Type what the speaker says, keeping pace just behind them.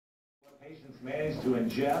Patients managed to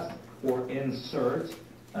ingest or insert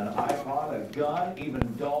an iPod, a gun, even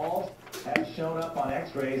dolls have shown up on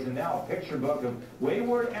x-rays, and now a picture book of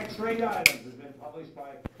wayward x-ray items has been published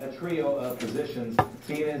by a trio of physicians.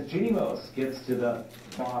 CNN's Jeannie Mose gets to the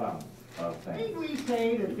bottom of things. Did we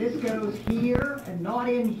say that this goes here and not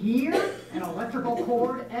in here? An electrical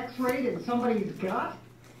cord x-rayed in somebody's gut?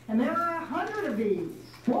 And there are 100 of these.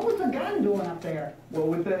 What was the gun doing up there? Well,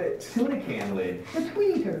 with the tuna can lid. The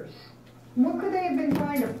tweezers. What could they have been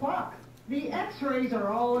trying to pluck? The x-rays are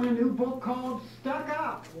all in a new book called Stuck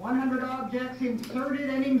Up. 100 objects inserted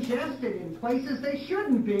and ingested in places they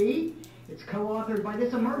shouldn't be. It's co-authored by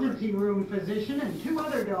this emergency room physician and 2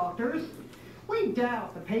 other doctors. We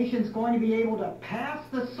doubt the patient's going to be able to pass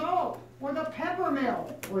the salt, or the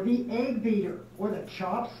peppermill, or the egg beater, or the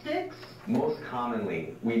chopsticks. Most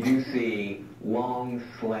commonly, we do see long,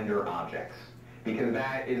 slender objects, because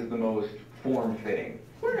that is the most form-fitting.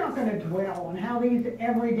 We're not going to dwell on how these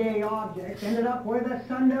everyday objects ended up where the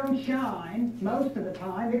sun don't shine. Most of the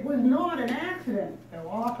time, it was not an accident, though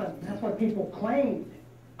often that's what people claimed.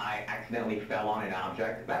 I accidentally fell on an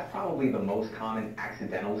object. That's probably the most common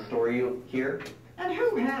accidental story you'll hear. And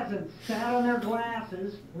who hasn't sat on their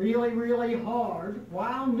glasses really, really hard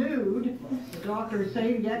while nude? The doctors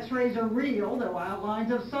say the x-rays are real, though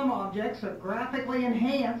outlines of some objects are graphically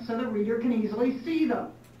enhanced so the reader can easily see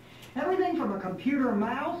them. Everything from a computer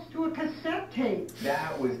mouse to a cassette tape.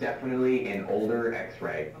 That was definitely an older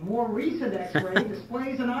x-ray. A more recent x-ray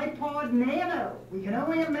displays an iPod Nano. We can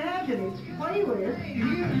only imagine its playlist.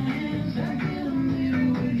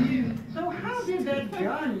 So how did that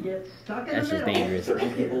gun get stuck in the middle? That's just dangerous.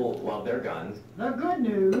 Certain people love their guns. The good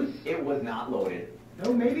news, It was not loaded.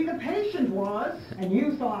 though maybe the patient was, and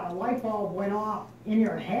you thought a light bulb went off in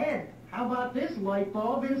your head. How about this light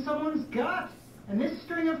bulb in someone's gut? And this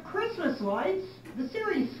string of Christmas lights? The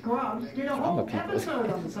series Scrubs did a whole episode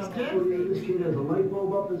on the subject. This kid has a light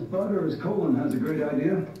bulb up his butt or his colon has a great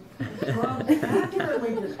idea. Scrubs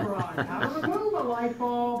accurately describe how to remove a light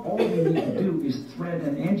bulb. All you need to do is thread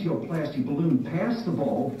an angioplasty balloon past the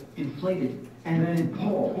bulb, inflate it, and then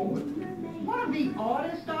pull. One of the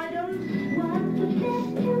oddest items?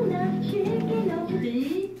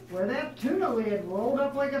 See? Where that tuna lid rolled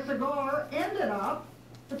up like a cigar ended up.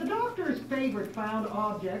 But the doctor's favorite found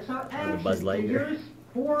objects are action Buzz Lightyear. figures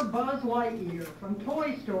for Buzz Lightyear from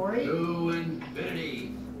Toy Story. To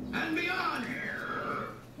infinity and beyond.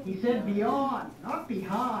 He said beyond, not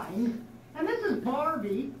behind. And this is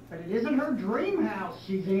Barbie, but it isn't her dream house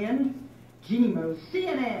she's in. Jeannie Mose,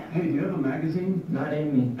 CNN. Hey, do you have a magazine? Not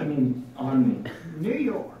in me. I mean, on me. New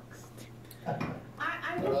York.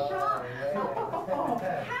 I'm just shocked.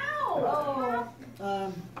 How?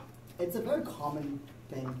 It's a very common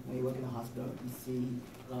thing when you work in a hospital. You see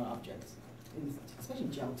a lot of objects, especially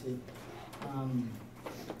gel tape.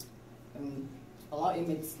 And a lot of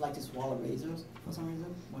inmates like to swallow razors for some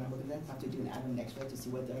reason. When I look at them, have to do an abdomen X-ray to see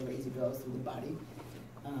where the razor goes through the body.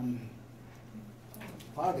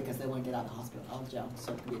 Probably because they want to get out of the hospital, out of jail,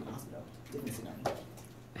 so it could be in the hospital. Different scenario.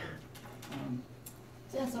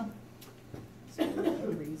 So yeah, so. So a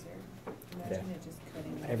razor. Imagine it just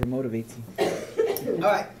cutting. Whatever motivates you.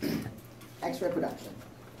 All right, X-ray production.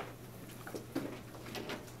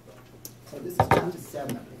 So this is down to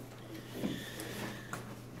 7 of it.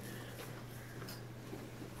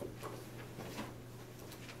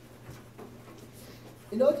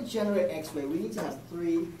 In order to generate X-ray, we need to have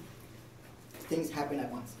 3 things happen at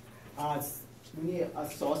once. We need a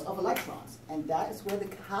source of electrons, and that is where the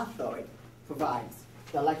cathode provides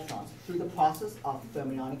the electrons through the process of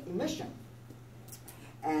thermionic emission.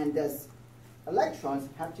 And those electrons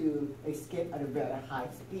have to escape at a very high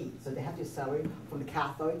speed, so they have to accelerate from the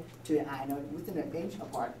cathode to the anode within an inch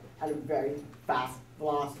apart at a very fast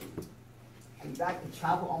velocity. In fact, they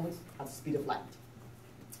travel almost at the speed of light.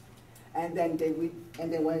 And then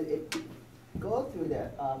when it goes through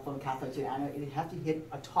the from cathode to the anode, it has to hit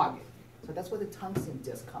a target. So that's where the tungsten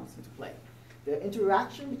disk comes into play. The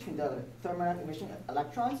interaction between the thermal emission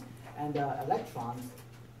electrons and the electrons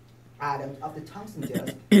atoms of the tungsten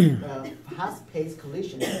disk, fast-paced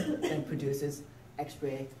collision then produces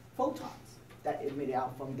X-ray photons that emit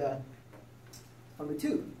out from the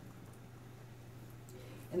tube.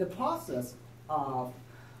 In the process of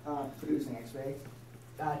producing X-ray,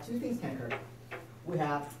 2 things can occur. We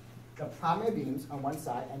have the primary beams on one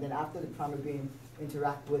side, and then after the primary beam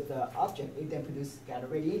interact with the object, it then produces scatter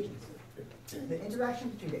radiations. The interaction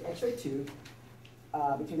between the X-ray tube,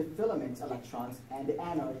 between the filament electrons and the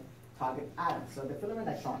anode target atoms. So the filament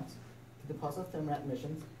electrons, the process of thermal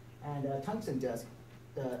emissions, and the tungsten disk,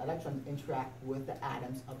 the electrons interact with the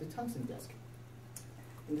atoms of the tungsten disk.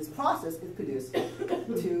 In this process, it produces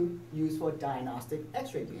two useful diagnostic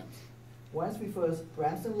X-ray beams. One refers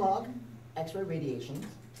Branson log X-ray radiations,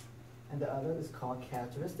 and the other is called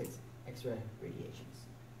characteristics X-ray radiations.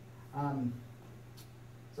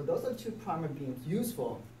 So those are two primary beams,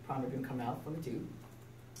 useful primary beam coming out from the tube.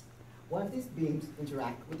 One of these beams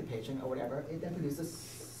interact with the patient or whatever, it then produces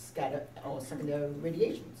scatter or secondary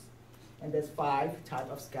radiations. And there's 5 types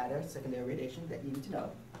of scatter secondary radiation that you need to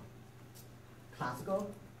know. Classical,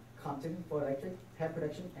 Compton for electric, head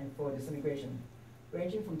production, and for disintegration,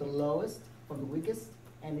 ranging from the weakest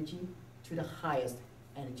energy to the highest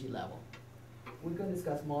energy level. We're going to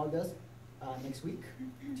discuss more of this next week.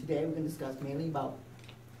 Today we're going to discuss mainly about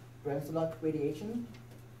Branson radiation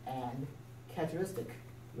and characteristic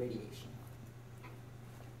radiation.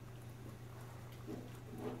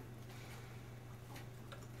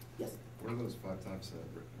 Yes? What are those 5 types of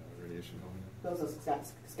radiation going Those are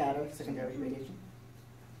scatter secondary radiation.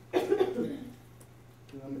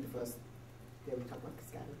 Remember the first day we talked about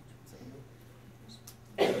scatter secondary?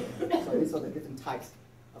 So these are the different types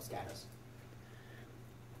of scatters.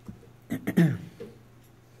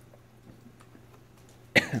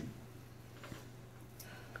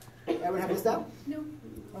 Everyone have this down? No.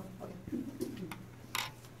 Oh, okay.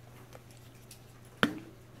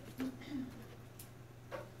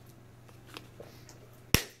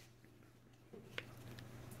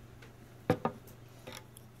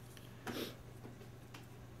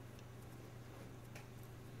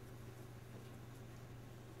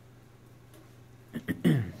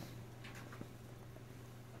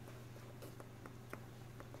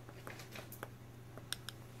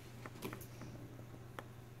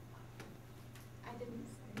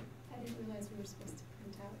 I didn't realize we were supposed to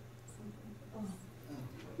print out something for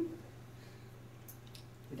this.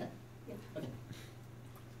 We done? Yeah. Okay.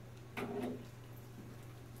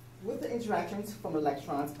 With the interactions from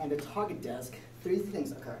electrons and the target disk, 3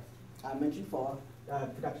 things occur. I mentioned for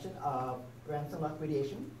production of Branson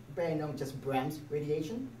radiation, better known just Brams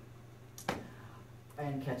radiation,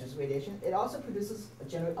 and characteristic radiation. It also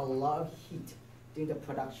generates a lot of heat during the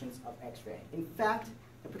productions of X-ray. In fact,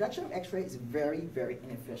 the production of X-ray is very, very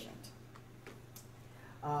inefficient.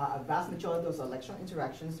 A vast majority of those electron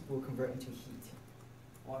interactions will convert into heat,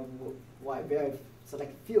 or why very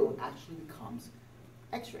select few actually becomes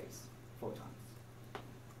X-rays, photons.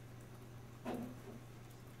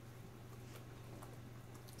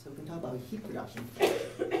 So we can talk about heat production.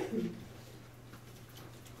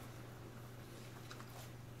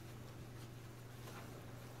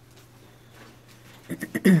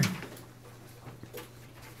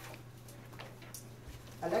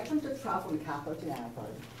 Electrons that travel from the cathode to the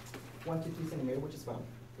anode, 1 to 2 centimeters, which is about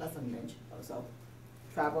less than an inch or so,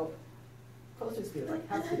 travel close to the speed of light,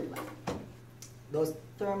 half speed of light. Those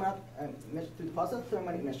through the process of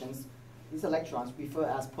thermal emissions, these electrons refer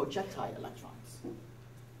as projectile electrons.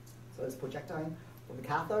 So it's projectile from the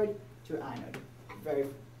cathode to anode, very,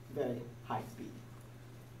 very high speed.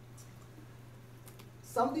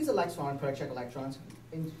 Some of these projectile electrons,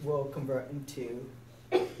 will convert into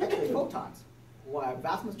X-ray photons, while a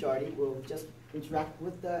vast majority will just interact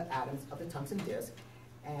with the atoms of the tungsten disk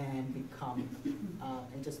and become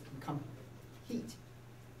heat.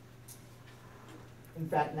 In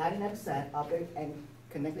fact, 99% of the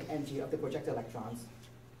kinetic energy of the projectile electrons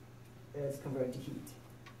is converted to heat.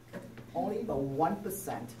 Only about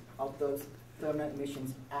 1% of those thermal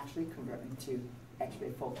emissions actually convert into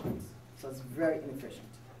X-ray photons. So it's very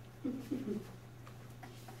inefficient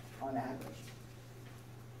on average.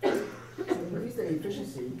 To increase the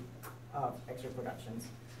efficiency of X-ray productions,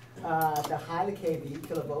 the higher the kV,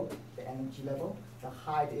 kilovolt, the energy level, the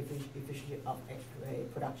higher the efficiency of X-ray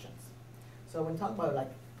productions. So when we talk about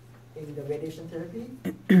like in the radiation therapy,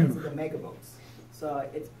 it's the megavolts. So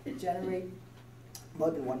it generates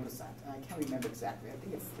more than 1%. I can't remember exactly. I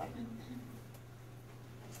think it's like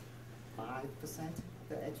 5% of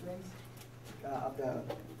the X-rays of the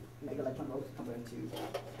mega electron volts compared to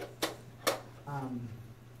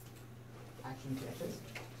action to X-rays.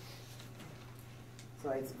 So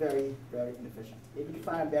it's very, very inefficient. If you can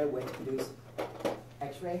find a better way to produce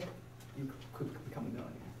X-ray, you could become a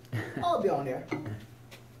millionaire. Or a billionaire.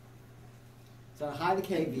 So the higher the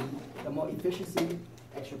kV, the more efficiency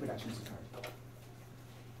X-ray productions occur.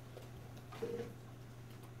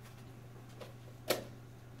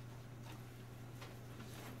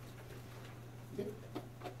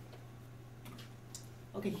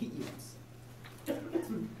 Okay, heat units.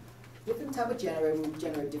 Different type of generator will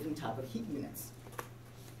generate different type of heat units.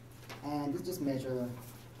 And this just measure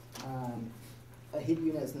a heat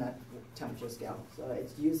unit is not temperature scale. So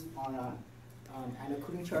it's used on anode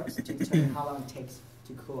cooling charts to determine how long it takes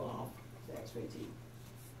to cool off the X-ray tube.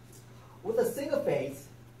 With a single phase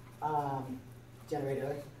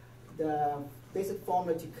generator, the basic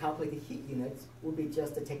formula to calculate the heat units will be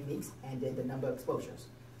just the techniques and then the number of exposures.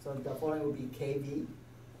 So the following will be kV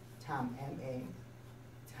times MA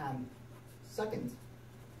times seconds,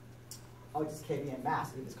 or just kV and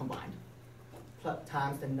mass if it's combined, plus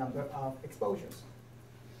times the number of exposures.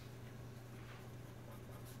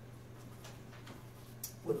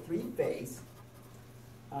 With 3-phase,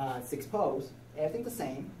 6 poles, everything the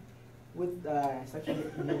same, with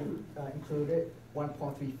section included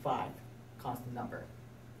 1.35 constant number.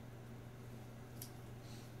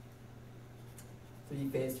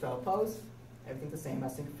 3-phase 12 poles, everything the same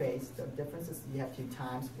as single phase. The difference is you have 2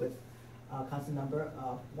 times with a constant number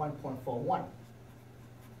of 1.41.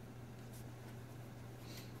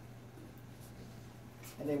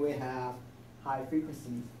 And then we have high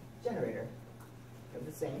frequency generator. They're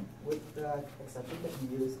the same, with the exception that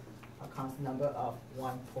you use a constant number of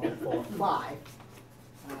 1.45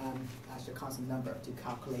 as your constant number to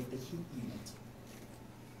calculate the heat unit.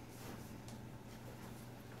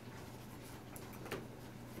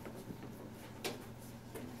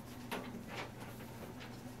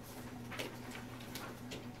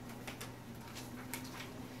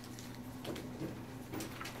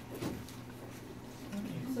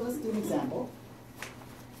 So let's do an example.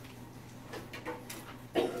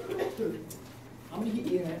 How many heat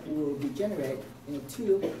unit will be generated in a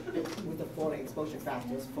tube with the following exposure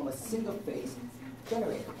factors from a single phase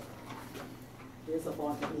generator? Here's the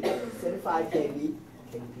following technique: 75 kV,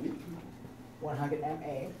 100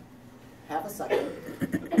 MA, half a second,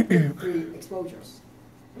 3 exposures.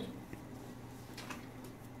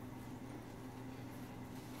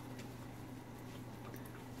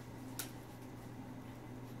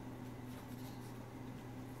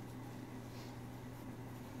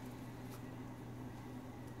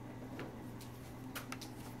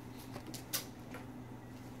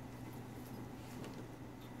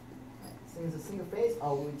 Since it's a single phase, I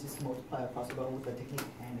will just multiply across the board with the technique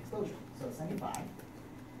and exposure. So 75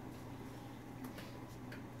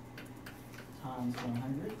 times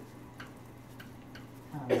 100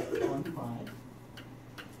 times 0.5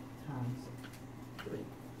 times 3.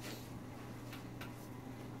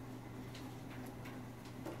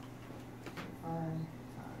 Times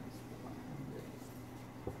 100.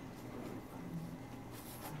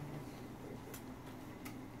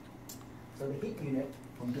 So the heat unit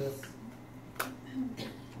from this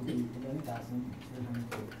will be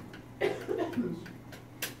 11,340.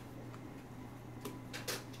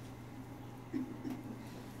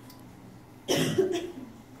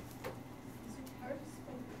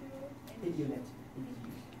 Heat unit.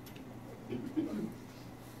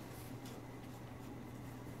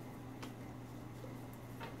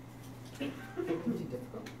 Too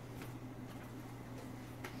difficult.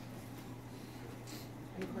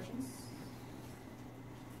 Any questions?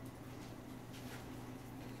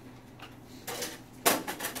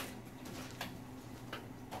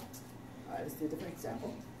 Let's do a different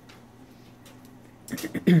example.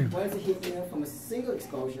 What is the heat unit from a single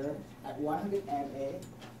exposure at 100 MA,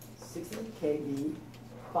 60 kV,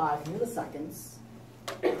 5 milliseconds,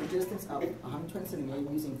 with a distance of 120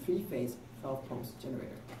 centimeters using 3-phase 12-pulse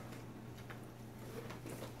generator?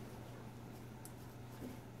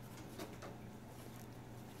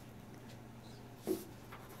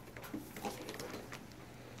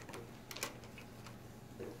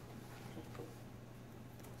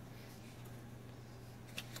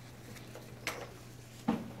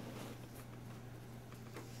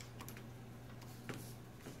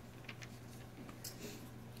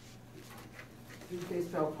 Phase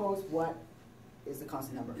 12 poles, what is the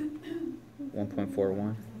constant number?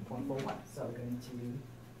 1.41. 1.41. So we're going to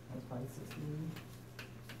multiply 60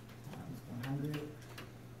 times 100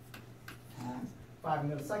 times 5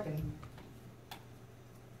 milliseconds.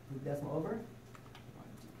 Move decimal over. 1,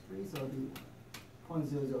 2, 3, so it'll be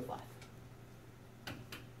 0.005.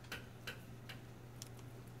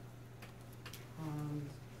 Times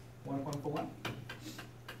 1.41.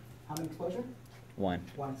 How many exposure? 1.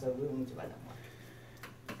 1, so we will need to write that 1.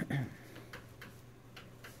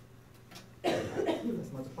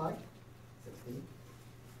 Let's multiply 60.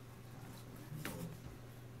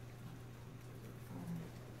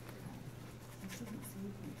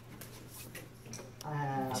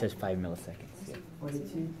 It says 5 milliseconds. Yeah.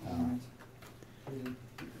 42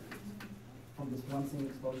 from this one single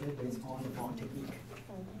exposure based on the bond technique.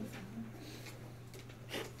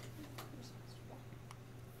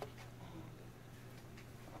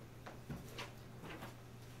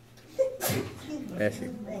 Bless you.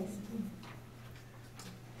 Thanks.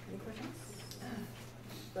 Any questions?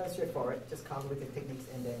 very straightforward. Just calculate the techniques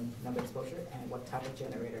and then number exposure and what type of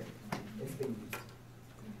generator is being used.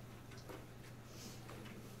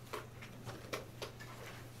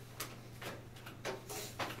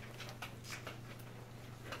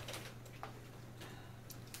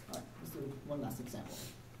 All right, let's do one last example.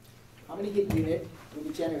 How many heat unit will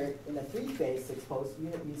be generated in a three-phase 6-pole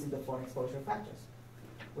unit using the following exposure factors?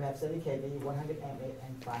 We have 70 kV, 100 mA,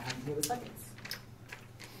 and 500 milliseconds.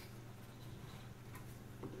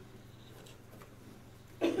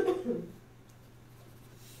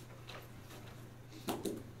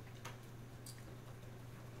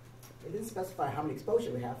 It didn't specify how many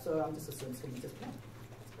exposure we have, so I'm just assuming it's going to be just one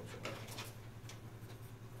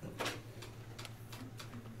exposure.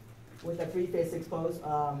 With a three-phase 6-pole,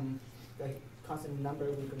 the constant number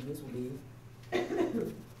we can use will be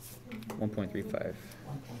 1.35. 1.35.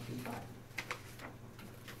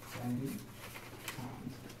 70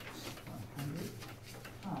 times 100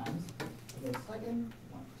 times the second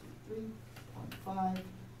 123.5 times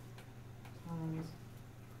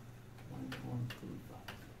 1.35.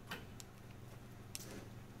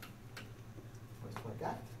 What's what I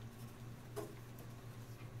got?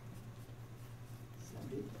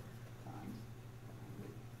 70 times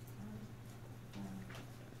 100 times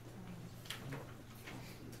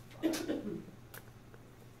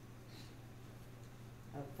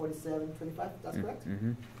 47.25, that's correct?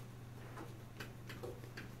 Mm-hmm.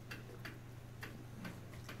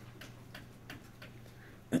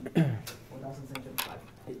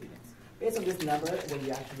 Based on this number, when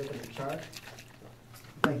you actually look at the chart,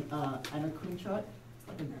 the annual cooling chart, it's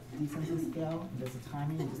like a decency scale, and there's a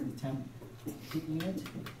timing, you just determine heat unit,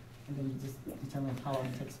 and then you just determine how long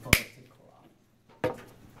it takes for it to cool off.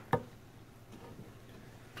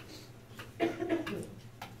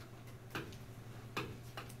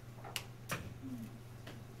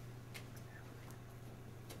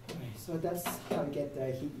 So that's how to get the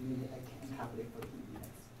heat unit and calculate for the heat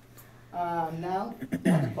units. Now,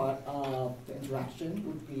 one part of the interaction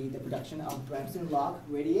would be the production of Bremsen log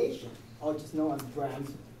radiation, or just known as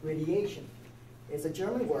Bremse radiation. It's a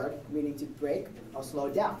German word meaning to break or slow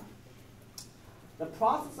down. The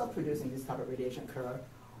process of producing this type of radiation occurs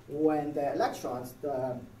when the electrons,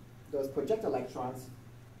 those projected electrons,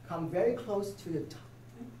 come very close to the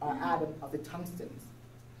atom of the tungsten.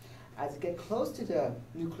 As it gets close to the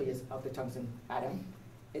nucleus of the tungsten atom,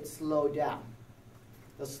 it slows down.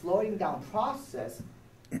 The slowing down process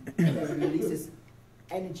then releases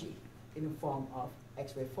energy in the form of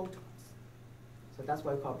X-ray photons. So that's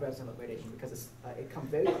why we call it Bremsen radiation, because it comes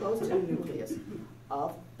very close to the nucleus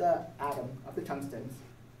of the atom of the tungsten,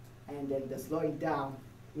 and then the slowing down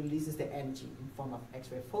releases the energy in the form of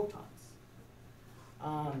X-ray photons.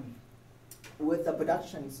 With the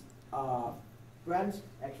productions of Bremse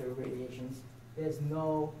X-ray radiations, there's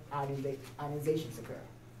no ionizations occur.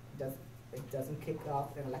 It doesn't kick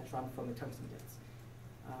off an electron from the tungsten disc.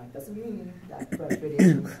 It doesn't mean that Bremse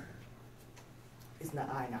radiation is not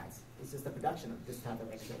ionized. It's just the production of this type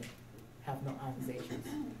of X-ray have no ionizations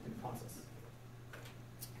in the process.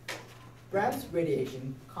 Bremse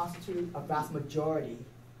radiation constitutes a vast majority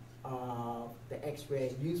of the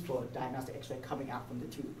X-ray used for diagnostic X-ray coming out from the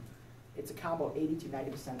tube. It's accountable 80 to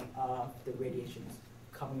 90% of the radiations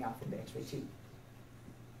coming out from the X-ray tube.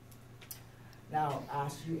 Now,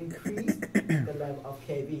 as you increase the level of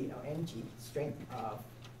kV or energy strength of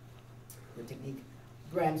the technique,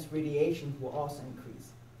 Bremse radiation will also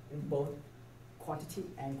increase in both quantity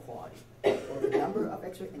and quality, both the number of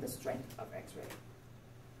X-ray and the strength of X-ray.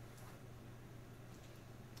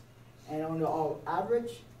 And on the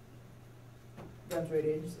average, Bremse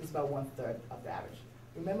radiation is about 1/3 of the average.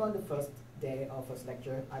 Remember on the first day of first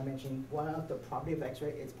lecture, I mentioned one of the property of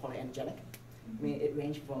X-ray is polyenergetic. I mean, it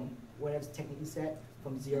ranges from whatever technique you set,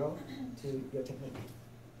 from 0 to your technique.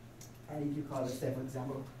 And if you call, let's say, for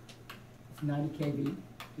example, it's 90 kV,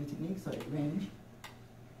 your technique, so it ranges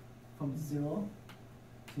from 0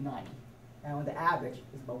 to 90. And on the average,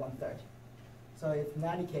 it's about 1/3. So if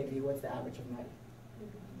 90 kV, what's the average of 90?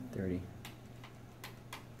 30.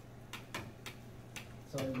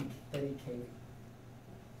 So 30 kV.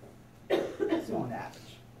 So on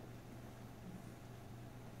average.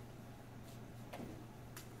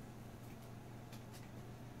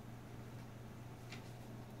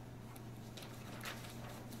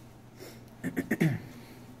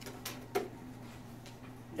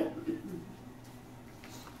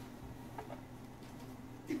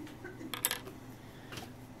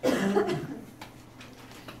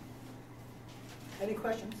 Any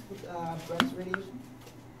questions with Bremse radiation?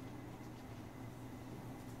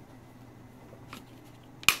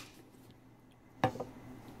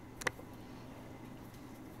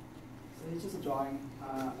 So it's just a drawing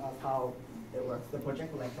of how it works. The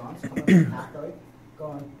projected electrons come from the cathode,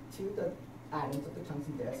 going to the atoms of the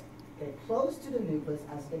tungsten disk, get close to the nucleus.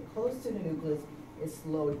 As they get close to the nucleus, it's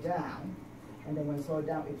slowed down. And then when it's slowed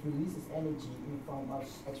down, it releases energy in the form of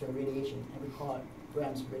X-ray radiation, and we call it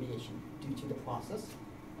Graham's radiation due to the process.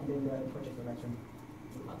 And then the projected electron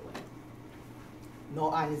move out the way.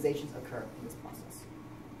 No ionizations occur in this process.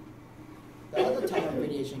 The other type of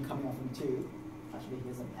radiation coming off from the tube, actually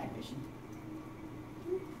here's an animation.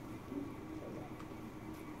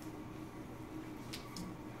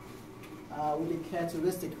 With the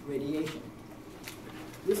characteristic radiation.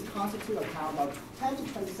 This constitutes about 10 to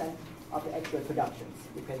 20% of the X-ray productions,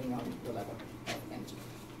 depending on the level of energy.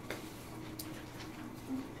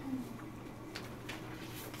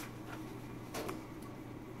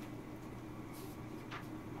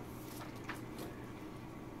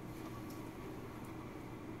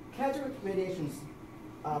 Characteristic radiations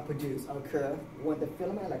occur when the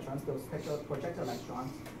filament electrons, those projected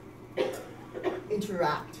electrons,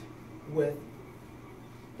 interact with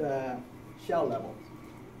the shell level.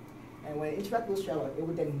 And when it interacts with shell level, it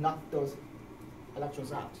would then knock those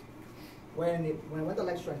electrons out. When the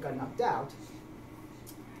electron got knocked out,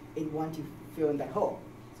 it wants to fill in that hole.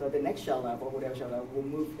 So the next shell level, whatever shell level, will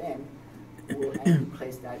move in, and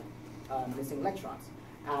replace that missing electrons.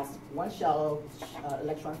 As one shell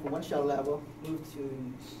electron from one shell level moves to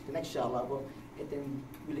the next shell level, it then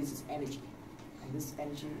releases energy. And this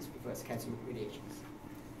energy is reverse characteristic radiations.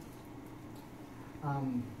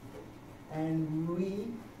 And we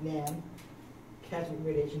name characteristic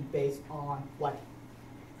radiation based on what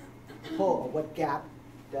hole or what gap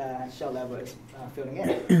the shell level is filling in.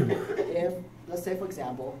 If, let's say for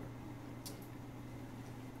example,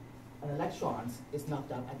 an electron is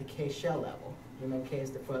knocked out at the K shell level, remember K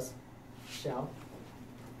is the first shell,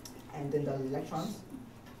 and then the electrons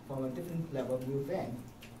from a different level move in,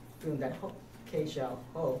 filling that K shell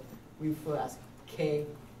hole, we refer as K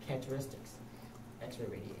characteristics, X-ray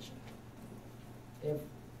radiation. If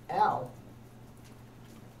L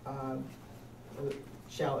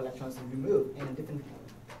shell electrons are removed and a different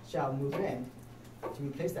shell move in to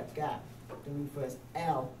replace that gap, then we refer as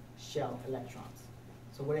L shell electrons.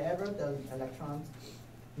 So whatever the electrons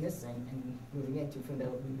missing and moving into fill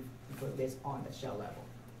that we refer based on the shell level.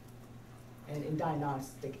 And in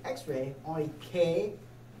diagnostic X-ray, only K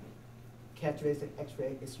characteristic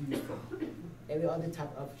X-ray is useful. Every other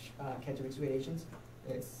type of characteristic radiations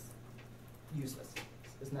is useless.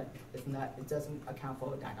 It doesn't account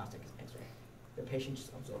for diagnostic X-ray. The patient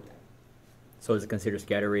just absorbs that. So is it considered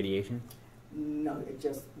scatter radiation? No, it's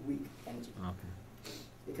just weak energy. Okay.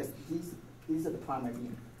 Because these are the primary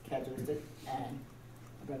beam characteristic and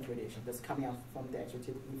abundant radiation that's coming out from the X-ray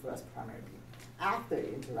tube refers primary beam. After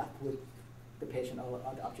it interacts with the patient or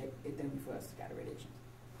the object, it then refers scatter radiation.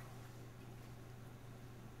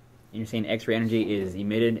 And you're saying X-ray energy is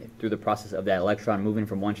emitted through the process of that electron moving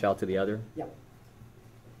from one shell to the other? Yep.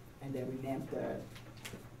 And then we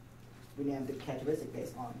named the characteristic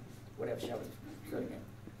based on whatever shell is filling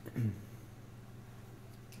in.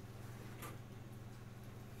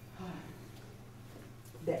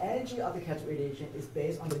 The energy of the characteristic radiation is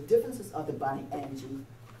based on the differences of the bonding energy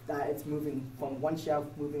that it's moving from one shell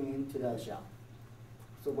moving into the other shell.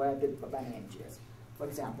 So where the bonding energy is. For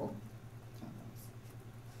example,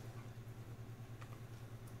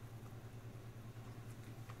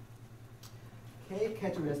 K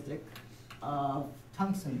characteristic of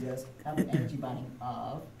tungsten disk have an energy binding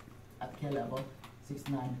of, at K level,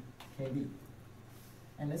 69 kV.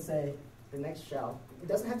 And let's say the next shell, it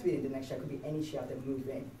doesn't have to be the next shell, it could be any shell that moves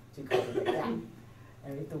in to cover the gap.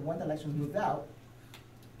 And if the one electron moves out,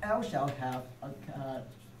 L shell have a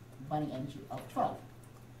binding energy of 12.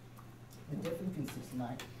 The difference between 69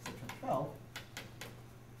 and 12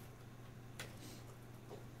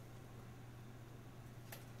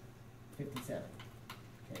 57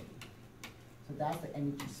 kV. So that's the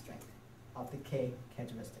energy strength of the K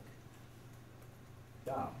characteristic.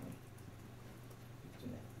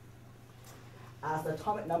 As the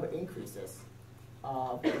atomic number increases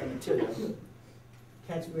of the material,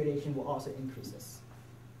 characteristic radiation will also increases.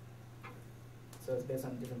 So it's based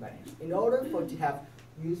on different bindings. In order for it to have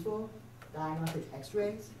useful diagnostic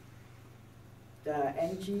X-rays, the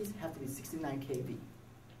energies have to be 69 kV.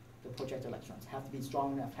 The projected electrons have to be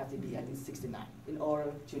strong enough, have to be at least 69 in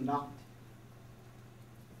order to knock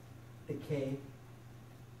the K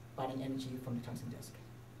binding energy from the tungsten disk.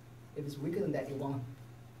 If it's weaker than that, it won't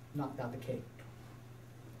knock out the K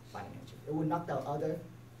binding energy. It will knock out other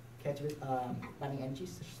binding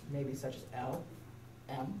energies, maybe such as L,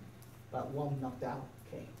 M, but won't knock out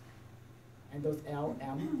K. And those L,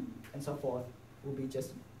 M, and so forth will be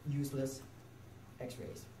just useless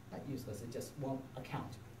X-rays. Not useless, it just won't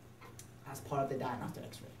account as part of the diagnostic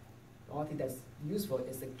X-ray. The only thing that's useful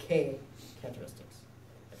is the K characteristics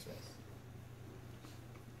X-rays.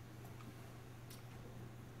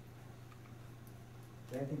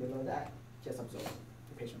 Anything below that, just absorb,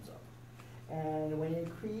 the patient absorb. And when you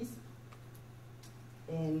increase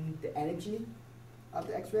in the energy of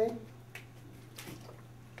the X-ray,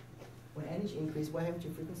 when energy increases, what happens to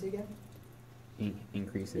frequency again?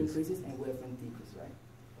 Increases. Increases and wavelength decreases, right?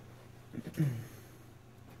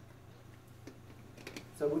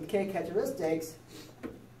 So with K characteristics,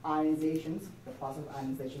 ionizations, the process of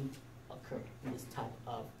ionization occur in this type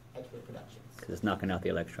of X-ray productions. Because it's knocking out the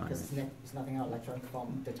electron. Because it's knocking out electrons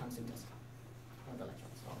from the tungsten disk. Not the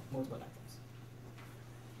electrons, or multiple electrons.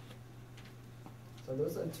 So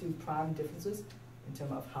those are two prime differences in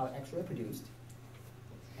terms of how X-ray are produced,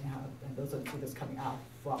 and those are the two that's coming out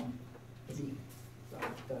from the beam,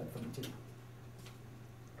 from the tube.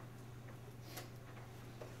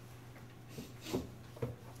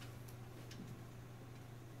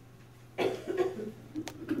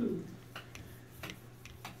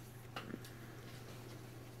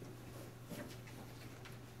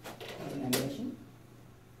 Animation.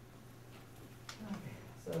 Okay,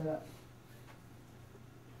 so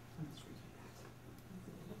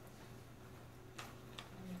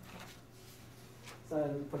So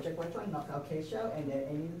project electron knock out K shell, and then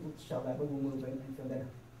any shell level will move in and fill that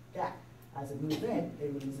gap. As it moves in,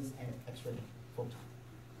 it releases an X-ray photon.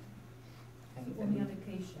 Only on the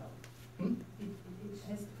K shell. Hmm? It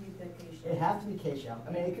has to be the K shell. It has to be K shell.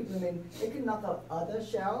 I mean, it could knock out other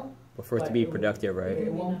shell. But for it to be productive, right?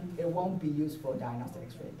 It won't be used for diagnostic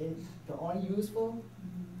X-ray. The only useful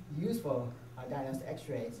diagnostic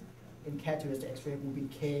X-rays in characteristic X-ray will be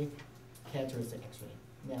K characteristic X-ray,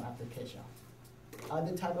 named after K shell.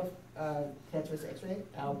 Other type of characteristic X-ray,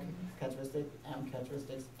 L characteristic, M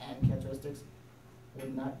characteristics, N characteristics,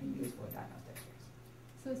 would not be used for diagnostic X-rays.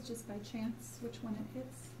 So it's just by chance which one it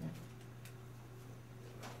hits? Yeah.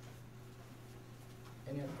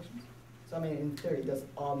 Any other questions? So I mean, in theory, there's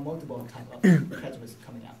multiple type of characteristics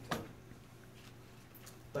coming out,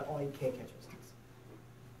 but only K characteristics.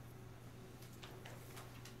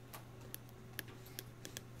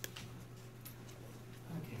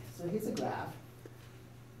 Okay, so here's a graph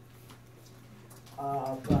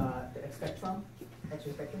of the spectrum,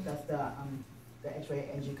 X-ray spectrum. That's the X-ray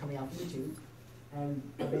energy coming out from the tube,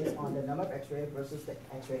 and based on the number of X-ray versus the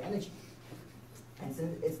X-ray energy. And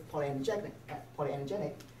since it's polyenergetic,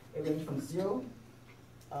 it ranges from 0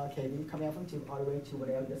 kV coming out from the tube all the way to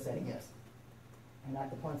whatever the setting is. And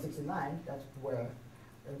at the point 69, that's where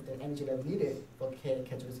the energy level needed for K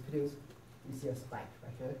characteristics to produce, you see a spike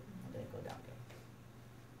right here, and then go down there.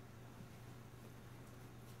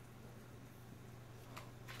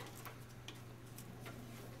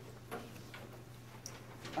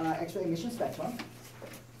 X-ray emission spectrum.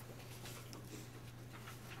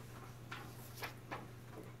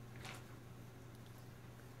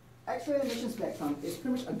 X-ray emission spectrum is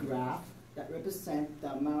pretty much a graph that represents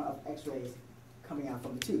the amount of X-rays coming out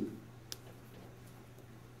from the tube.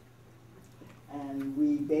 And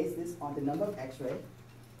we base this on the number of X-ray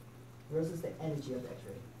versus the energy of the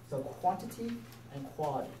X-ray. So quantity and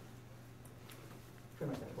quality.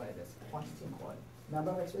 Pretty much what it is, quantity and quality.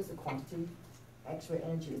 Number of X-rays is the quantity, X-ray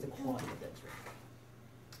energy is the quality of the X-ray.